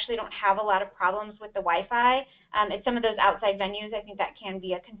that, we actually don't have a lot of problems with the Wi-Fi. At some of those outside venues, I think that can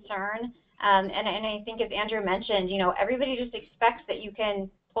be a concern. And I think, as Andrew mentioned, you know, everybody just expects that you can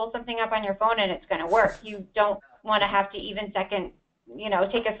pull something up on your phone and it's going to work. You don't want to have to even take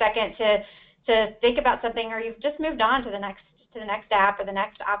a second to think about something, or you've just moved on to the next app or the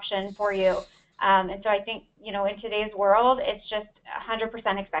next option for you. And so I think, you know, in today's world, it's just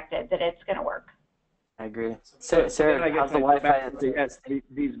 100% expected that it's going to work. I agree. So, Sarah, how's the Wi-Fi? Yes,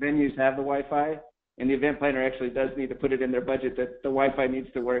 these venues have the Wi-Fi, and the event planner actually does need to put it in their budget that the Wi-Fi needs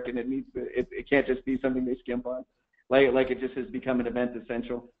to work, and it can't just be something they skimp on, like it just has become an event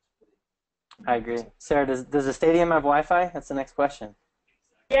essential. I agree. Sarah, does the stadium have Wi-Fi? That's the next question.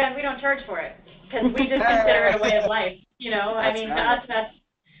 Yeah, and we don't charge for it because we just consider it a way of life. You know, I mean, to us,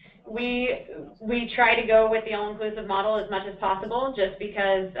 we try to go with the all-inclusive model as much as possible, just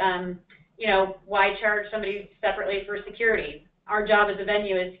because. You know, why charge somebody separately for security? Our job as a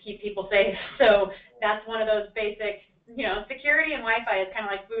venue is to keep people safe. So that's one of those basic, you know, security and Wi-Fi is kind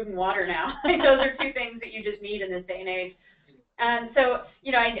of like food and water now. Those are two things that you just need in this day and age. So,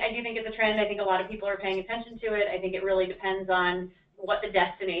 you know, I do think it's a trend. I think a lot of people are paying attention to it. I think it really depends on what the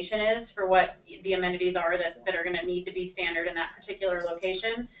destination is for what the amenities are that are going to need to be standard in that particular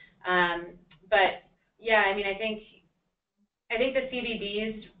location. But, yeah, I mean, I think the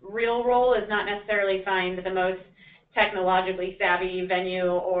CVB's real role is not necessarily find the most technologically savvy venue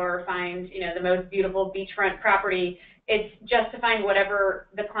or find, you know, the most beautiful beachfront property. It's just to find whatever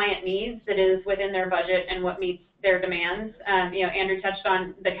the client needs that is within their budget and what meets their demands. You know, Andrew touched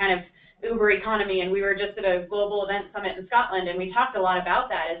on the kind of Uber economy, and we were just at a global event summit in Scotland, and we talked a lot about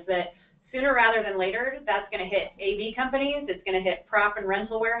that, is that sooner rather than later, that's going to hit AV companies, it's going to hit prop and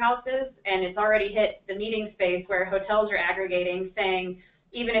rental warehouses, and it's already hit the meeting space where hotels are aggregating, saying,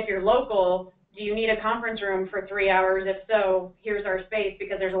 even if you're local, do you need a conference room for 3 hours? If so, here's our space,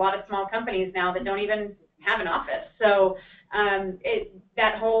 because there's a lot of small companies now that don't even have an office. So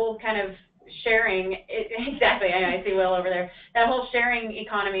that whole kind of sharing, exactly, I see Will over there, that whole sharing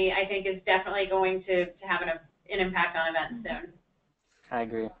economy, I think, is definitely going to have an impact on events soon.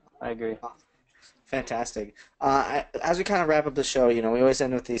 I agree. Fantastic. As we kind of wrap up the show, you know, we always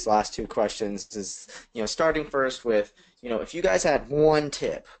end with these last two questions. Is, you know, starting first with, you know, if you guys had one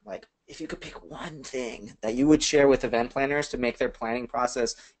tip, like if you could pick one thing that you would share with event planners to make their planning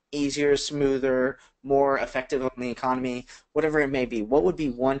process easier, smoother, more effective on the economy, whatever it may be, what would be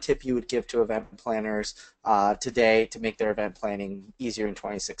one tip you would give to event planners today to make their event planning easier in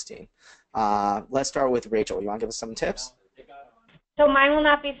 2016? Let's start with Rachel. You want to give us some tips? So mine will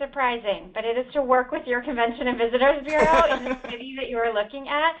not be surprising, but it is to work with your Convention and Visitors Bureau in the city that you are looking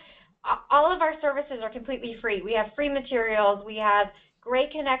at. All of our services are completely free. We have free materials. We have great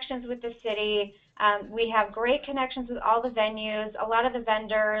connections with the city. We have great connections with all the venues, a lot of the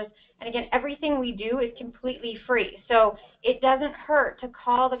vendors, and again, everything we do is completely free. So it doesn't hurt to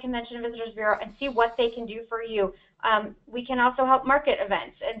call the Convention and Visitors Bureau and see what they can do for you. We can also help market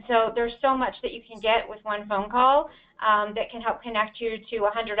events, and so there's so much that you can get with one phone call that can help connect you to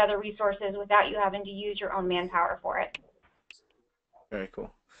 100 other resources without you having to use your own manpower for it. Very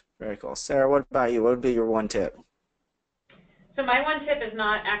cool. Very cool. Sarah, what about you? What would be your one tip? So my one tip is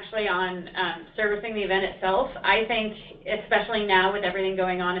not actually on servicing the event itself. I think, especially now with everything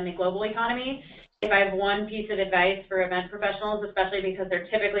going on in the global economy, if I have one piece of advice for event professionals, especially because they're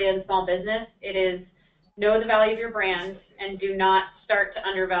typically in small business, it is know the value of your brand and do not start to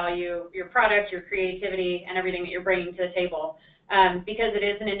undervalue your product, your creativity, and everything that you're bringing to the table. Because it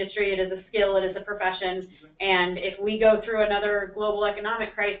is an industry, it is a skill, it is a profession, and if we go through another global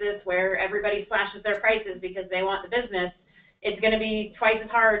economic crisis where everybody slashes their prices because they want the business, it's going to be twice as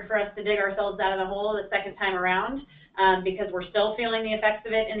hard for us to dig ourselves out of the hole the second time around, because we're still feeling the effects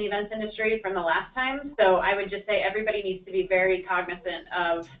of it in the events industry from the last time. So I would just say everybody needs to be very cognizant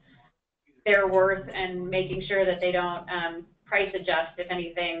of their worth and making sure that they don't price adjust if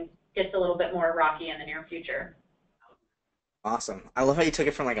anything gets a little bit more rocky in the near future. Awesome. I love how you took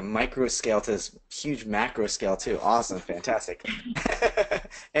it from like a micro scale to this huge macro scale too. Awesome. Fantastic.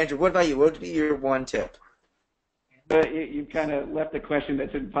 Andrew, what about you? What would be your one tip? You kind of left the question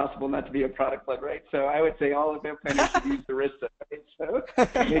that's impossible not to be a product plug, right? So I would say all event planners should use Zerista. Right?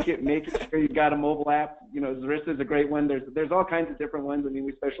 So make it sure you've got a mobile app. You know, Zerista is a great one. There's all kinds of different ones. I mean,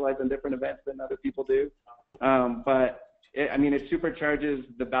 we specialize in different events than other people do. But it supercharges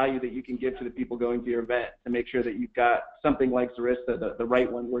the value that you can give to the people going to your event to make sure that you've got something like Zerista, the right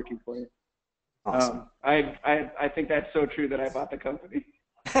one working for you. Awesome. I think that's so true that I bought the company.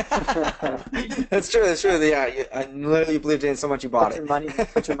 That's true. That's true. Yeah, I literally believed in it so much you bought it.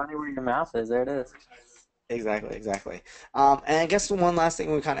 Put your money where your mouth is. There it is. Exactly. And I guess one last thing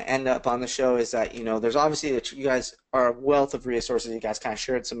we kind of end up on the show is that, there's obviously that you guys are a wealth of resources. You guys kind of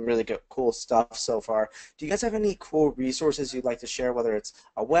shared some really good, cool stuff so far. Do you guys have any cool resources you'd like to share, whether it's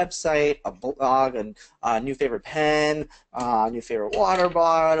a website, a blog, a new favorite pen, a new favorite water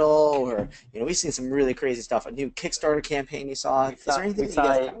bottle, or, we've seen some really crazy stuff, a new Kickstarter campaign you saw. Is there anything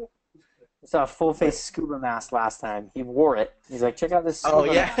that you guys I saw a full-face scuba mask last time. He wore it. He's like, check out this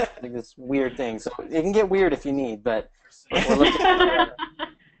scuba mask. Like this weird thing. So it can get weird if you need, but we're looking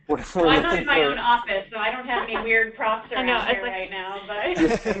well, I'm not in my own office, so I don't have any weird props around here right now.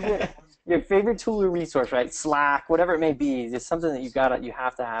 But your favorite tool or resource, right? Slack, whatever it may be, is something that you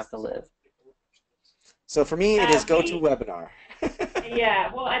have to live. So for me, it is GoToWebinar.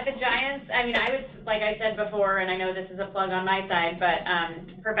 Yeah, well, at the Giants, I was, like I said before, and I know this is a plug on my side, but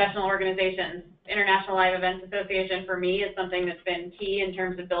professional organizations, International Live Events Association, for me, is something that's been key in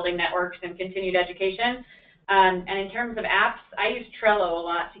terms of building networks and continued education. And in terms of apps, I use Trello a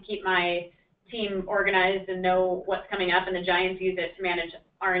lot to keep my team organized and know what's coming up, and the Giants use it to manage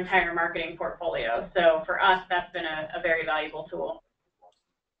our entire marketing portfolio. So for us, that's been a very valuable tool.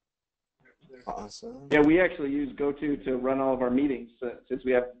 Awesome. Yeah, we actually use GoTo to run all of our meetings since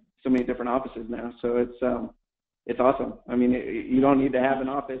we have so many different offices now. So it's awesome. I mean, you don't need to have an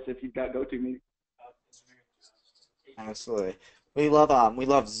office if you've got GoTo meetings. Absolutely. We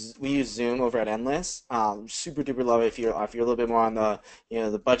use Zoom over at Endless. Super duper love it. If you're a little bit more on the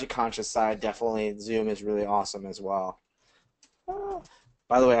the budget conscious side, definitely Zoom is really awesome as well.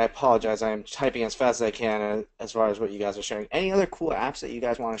 By the way, I apologize. I am typing as fast as I can as far as what you guys are sharing. Any other cool apps that you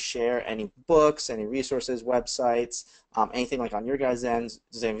guys want to share? Any books, any resources, websites, anything like on your guys' end?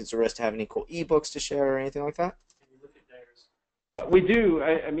 Does Zerista have any cool ebooks to share or anything like that? We do.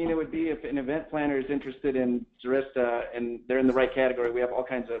 I mean, it would be if an event planner is interested in Zerista and they're in the right category. We have all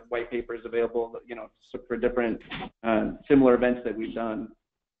kinds of white papers available, for different similar events that we've done.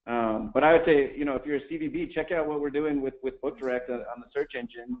 But I would say, if you're a CVB, check out what we're doing with Book Direct on the search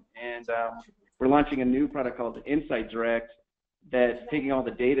engine. And we're launching a new product called Insight Direct that's taking all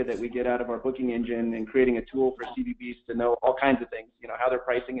the data that we get out of our booking engine and creating a tool for CVBs to know all kinds of things, how their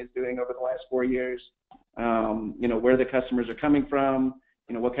pricing is doing over the last 4 years, where the customers are coming from,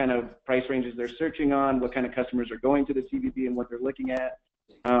 what kind of price ranges they're searching on, what kind of customers are going to the CVB and what they're looking at.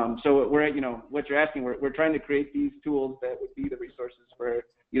 So we're, what you're asking, we're trying to create these tools that would be the resources for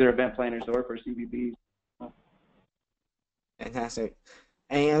either event planners or for CVBs. Fantastic.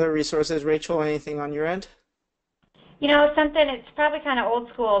 Any other resources, Rachel? Anything on your end? Something, it's probably kind of old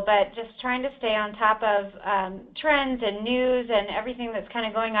school, but just trying to stay on top of trends and news and everything that's kind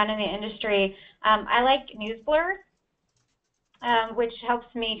of going on in the industry. I like NewsBlur, which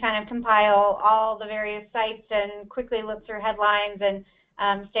helps me kind of compile all the various sites and quickly look through headlines and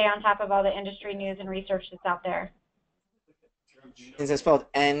stay on top of all the industry news and research that's out there. Is it spelled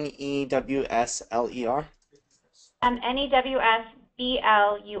Newsler?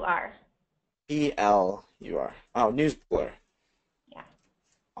 NEWSBLUR. BLUR. Oh, Newsblur. Yeah.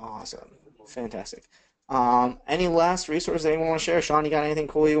 Awesome. Fantastic. Any last resources anyone want to share? Sean, you got anything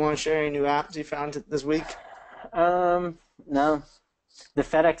cool you want to share? Any new apps you found this week? No. The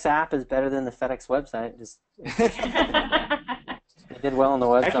FedEx app is better than the FedEx website. They did well on the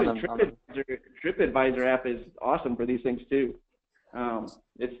website. Actually, TripAdvisor app is awesome for these things too.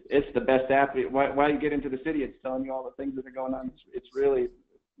 It's the best app. While you get into the city, it's telling you all the things that are going on. It's really,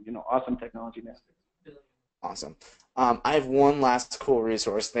 awesome technology now. Awesome. I have one last cool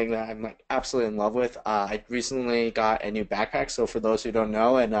resource thing that I'm like absolutely in love with. I recently got a new backpack. So for those who don't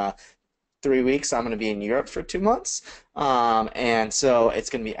know, in 3 weeks I'm going to be in Europe for 2 months, and so it's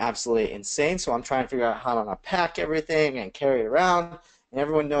going to be absolutely insane. So I'm trying to figure out how to pack everything and carry it around. And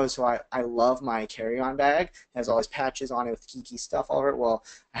everyone knows who I love my carry-on bag. It has all these patches on it with geeky stuff all over it. Well,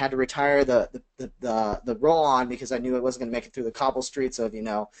 I had to retire the roll-on because I knew it wasn't going to make it through the cobble streets of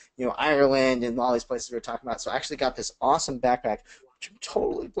Ireland and all these places we were talking about. So I actually got this awesome backpack, which I'm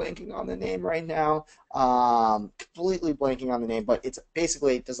totally blanking on the name right now. Completely blanking on the name, but it's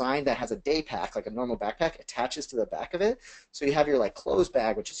basically designed that has a day pack, like a normal backpack, attaches to the back of it. So you have your clothes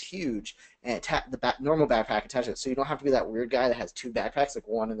bag, which is huge, and the normal backpack attaches. So you don't have to be that weird guy that has 2 backpacks, like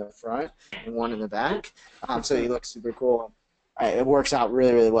one in the front and one in the back. So you look super cool. It works out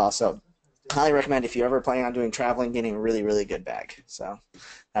really, really well. So highly recommend if you're ever planning on doing traveling, getting a really, really good bag. So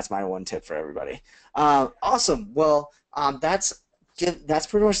that's my one tip for everybody. Awesome. Well, that's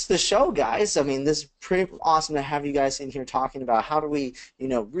pretty much the show, guys. I mean, this is pretty awesome to have you guys in here talking about how do we,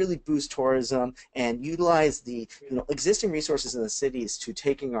 really boost tourism and utilize the, existing resources in the cities to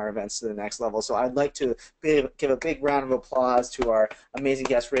taking our events to the next level. So I'd like to give a big round of applause to our amazing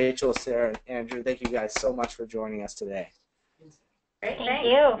guests, Rachel, Sarah, and Andrew. Thank you guys so much for joining us today. Great, thank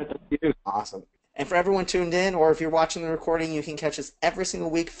you. Awesome. And for everyone tuned in, or if you're watching the recording, you can catch us every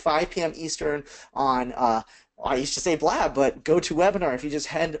single week, 5 p.m. Eastern on I used to say Blab, but GoToWebinar. If you just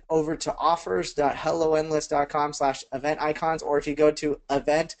head over to offers.helloendless.com/event icons, or if you go to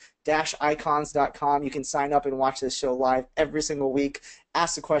event-icons.com, you can sign up and watch this show live every single week.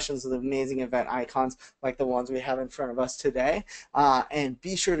 Ask the questions of the amazing event icons like the ones we have in front of us today. And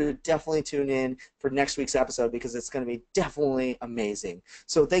be sure to definitely tune in for next week's episode because it's going to be definitely amazing.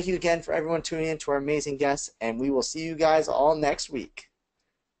 So thank you again for everyone tuning in to our amazing guests, and we will see you guys all next week.